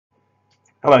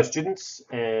Hello students,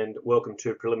 and welcome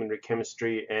to Preliminary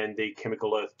Chemistry and the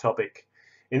Chemical Earth topic.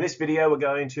 In this video we're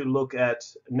going to look at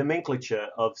nomenclature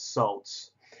of salts.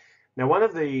 Now one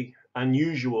of the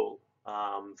unusual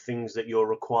things that you're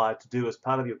required to do as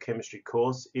part of your chemistry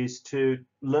course is to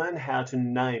learn how to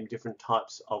name different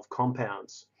types of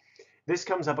compounds. This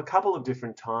comes up a couple of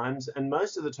different times, and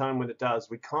most of the time when it does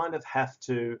we kind of have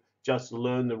to just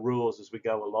learn the rules as we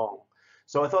go along.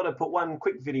 So I thought I'd put one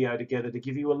quick video together to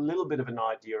give you a little bit of an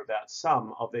idea about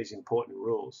some of these important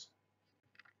rules.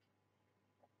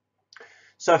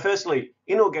 So firstly,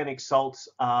 inorganic salts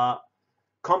are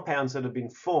compounds that have been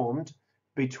formed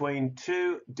between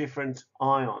two different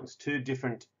ions, two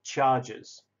different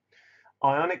charges.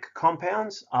 Ionic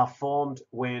compounds are formed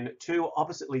when two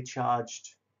oppositely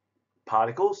charged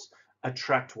particles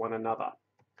attract one another.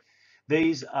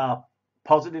 These are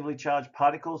positively charged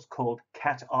particles called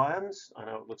cations. I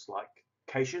know it looks like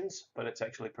cations, but it's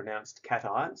actually pronounced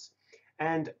cations.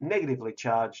 And negatively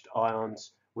charged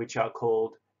ions, which are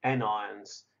called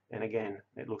anions. And again,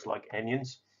 it looks like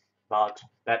onions, but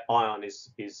that ion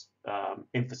is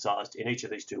emphasized in each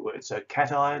of these two words. So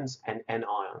cations and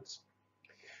anions.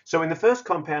 So in the first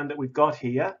compound that we've got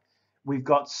here, we've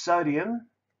got sodium,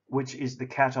 which is the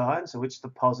cation, so it's the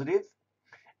positive,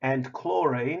 and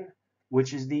chlorine,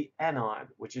 which is the anion,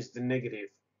 which is the negative.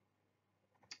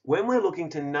 When we're looking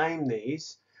to name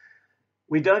these,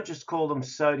 we don't just call them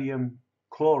sodium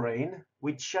chlorine,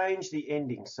 we change the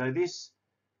ending. So this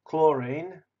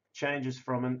chlorine changes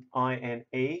from an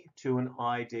INE to an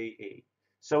IDE.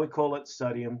 So we call it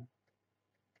sodium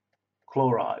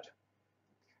chloride.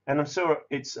 And I'm sure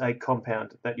it's a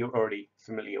compound that you're already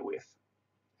familiar with.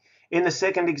 In the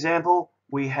second example,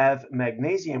 we have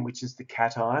magnesium, which is the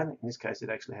cation. In this case, it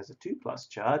actually has a 2+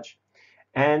 charge,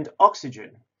 and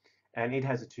oxygen, and it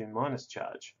has a 2-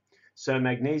 charge. So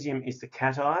magnesium is the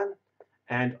cation,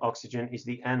 and oxygen is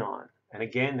the anion. And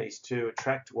again, these two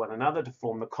attract one another to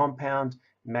form the compound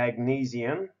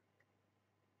magnesium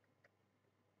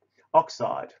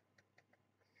oxide.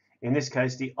 In this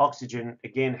case, the oxygen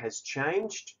again has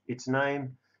changed its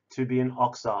name to be an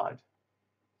oxide.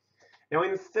 Now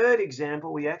in the third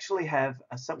example, we actually have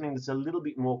something that's a little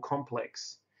bit more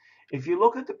complex. If you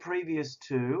look at the previous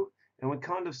two, and we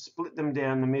kind of split them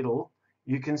down the middle,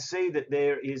 you can see that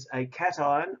there is a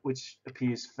cation which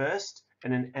appears first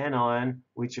and an anion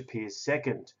which appears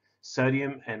second.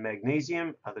 Sodium and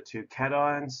magnesium are the two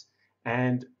cations,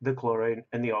 and the chlorine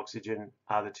and the oxygen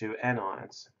are the two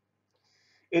anions.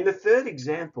 In the third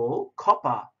example,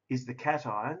 copper is the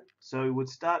cation, so we would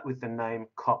start with the name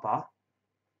copper.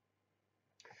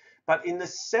 But in the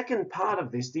second part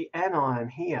of this, the anion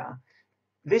here,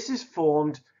 this is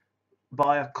formed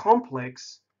by a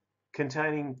complex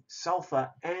containing sulfur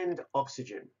and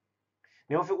oxygen.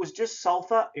 Now, if it was just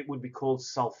sulfur, it would be called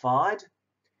sulfide.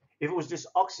 If it was just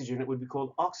oxygen, it would be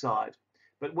called oxide.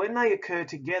 But when they occur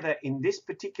together in this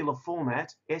particular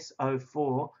format,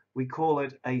 SO4, we call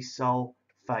it a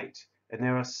sulfate. And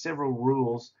there are several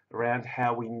rules around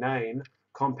how we name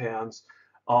compounds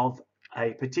of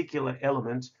a particular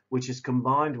element which is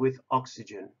combined with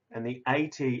oxygen, and the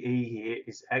ATE here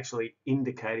is actually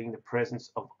indicating the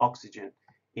presence of oxygen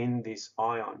in this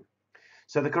ion.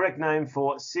 So the correct name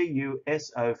for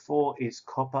CuSO4 is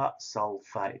copper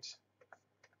sulfate.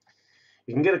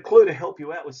 You can get a clue to help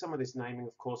you out with some of this naming,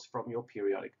 of course, from your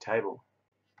periodic table.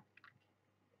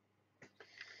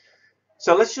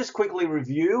 So let's just quickly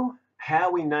review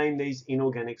how we name these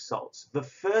inorganic salts. The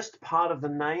first part of the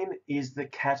name is the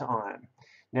cation.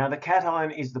 Now the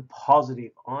cation is the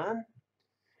positive ion,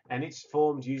 and it's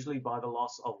formed usually by the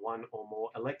loss of one or more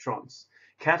electrons.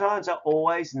 Cations are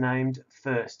always named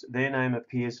first. Their name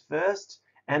appears first,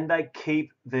 and they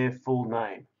keep their full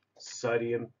name.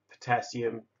 Sodium,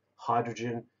 potassium,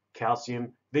 hydrogen,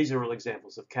 calcium, these are all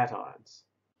examples of cations.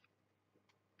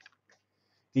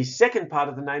 The second part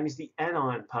of the name is the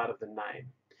anion part of the name.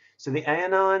 So the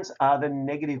anions are the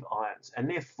negative ions, and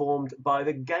they're formed by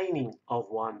the gaining of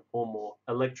one or more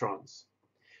electrons.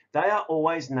 They are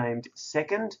always named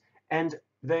second, and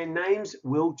their names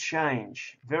will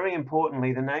change. Very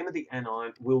importantly, the name of the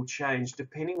anion will change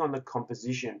depending on the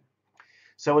composition.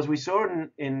 So as we saw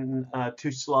in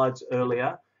 2 slides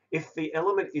earlier, if the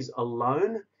element is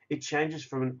alone, it changes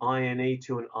from an INE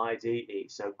to an IDE.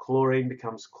 So chlorine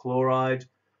becomes chloride,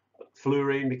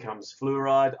 fluorine becomes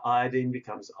fluoride, iodine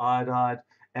becomes iodide,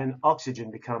 and oxygen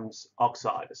becomes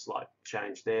oxide. A slight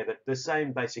change there, but the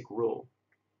same basic rule.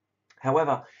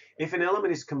 However, if an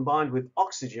element is combined with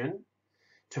oxygen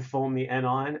to form the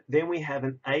anion, then we have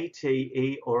an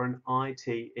ATE or an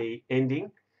ITE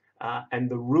ending, and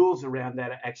the rules around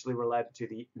that are actually related to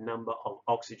the number of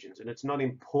oxygens. And it's not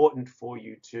important for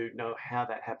you to know how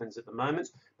that happens at the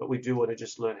moment, but we do want to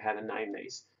just learn how to name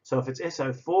these. So if it's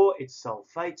SO4, it's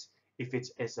sulfate. If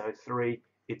it's SO3,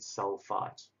 it's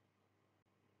sulfite.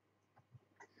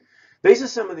 These are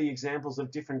some of the examples of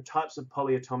different types of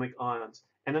polyatomic ions.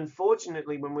 And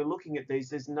unfortunately, when we're looking at these,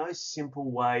 there's no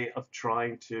simple way of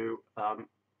trying to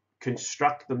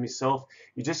construct them yourself.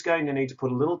 You're just going to need to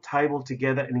put a little table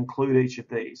together and include each of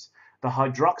these. The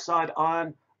hydroxide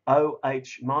ion,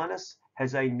 OH-,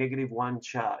 has a -1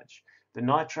 charge. The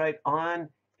nitrate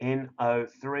ion,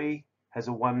 NO3, has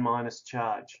a 1-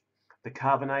 charge. The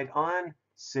carbonate ion,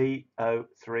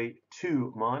 CO3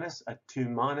 2-, a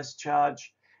 2-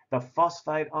 charge. The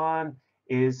phosphate ion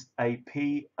is a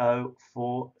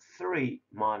PO4 3-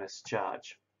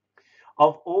 charge.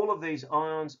 Of all of these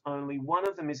ions, only one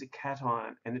of them is a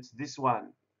cation, and it's this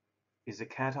one is a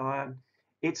cation.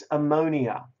 It's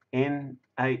ammonia,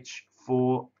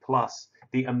 NH4+,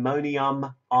 the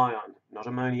ammonium ion, not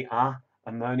ammonia,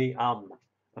 ammonium,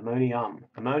 ammonium,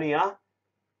 ammonia,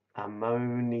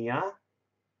 ammonia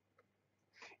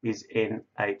is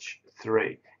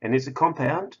NH3, and it's a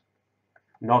compound,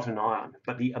 not an ion.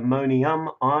 But the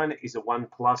ammonium ion is a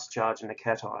 1+ charge and a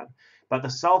cation. But the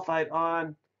sulfate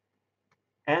ion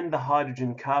and the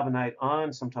hydrogen carbonate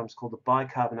ion, sometimes called the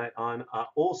bicarbonate ion, are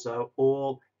also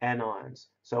all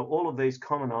anions. So all of these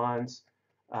common ions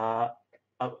are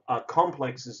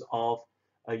complexes of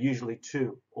usually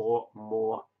 2 or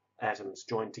more atoms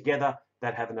joined together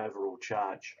that have an overall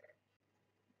charge.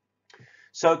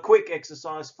 So a quick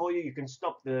exercise for you. You can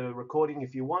stop the recording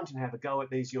if you want and have a go at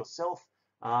these yourself,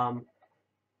 and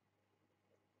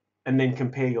then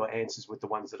compare your answers with the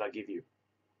ones that I give you.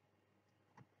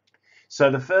 So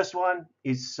the first one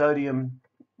is sodium,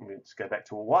 let's go back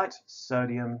to a white,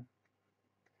 sodium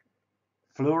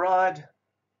fluoride.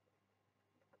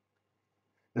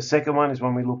 The second one is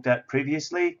one we looked at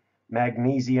previously,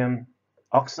 magnesium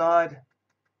oxide.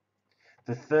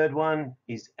 The third one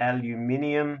is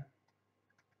aluminium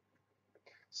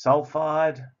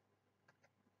sulfide.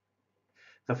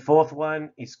 The fourth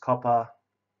one is copper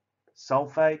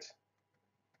sulfate.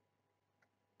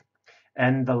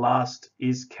 And the last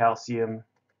is calcium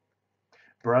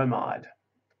bromide.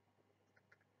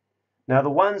 Now the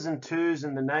 1s and 2s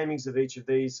and the namings of each of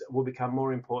these will become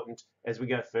more important as we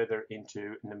go further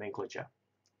into nomenclature.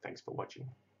 Thanks for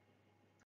watching.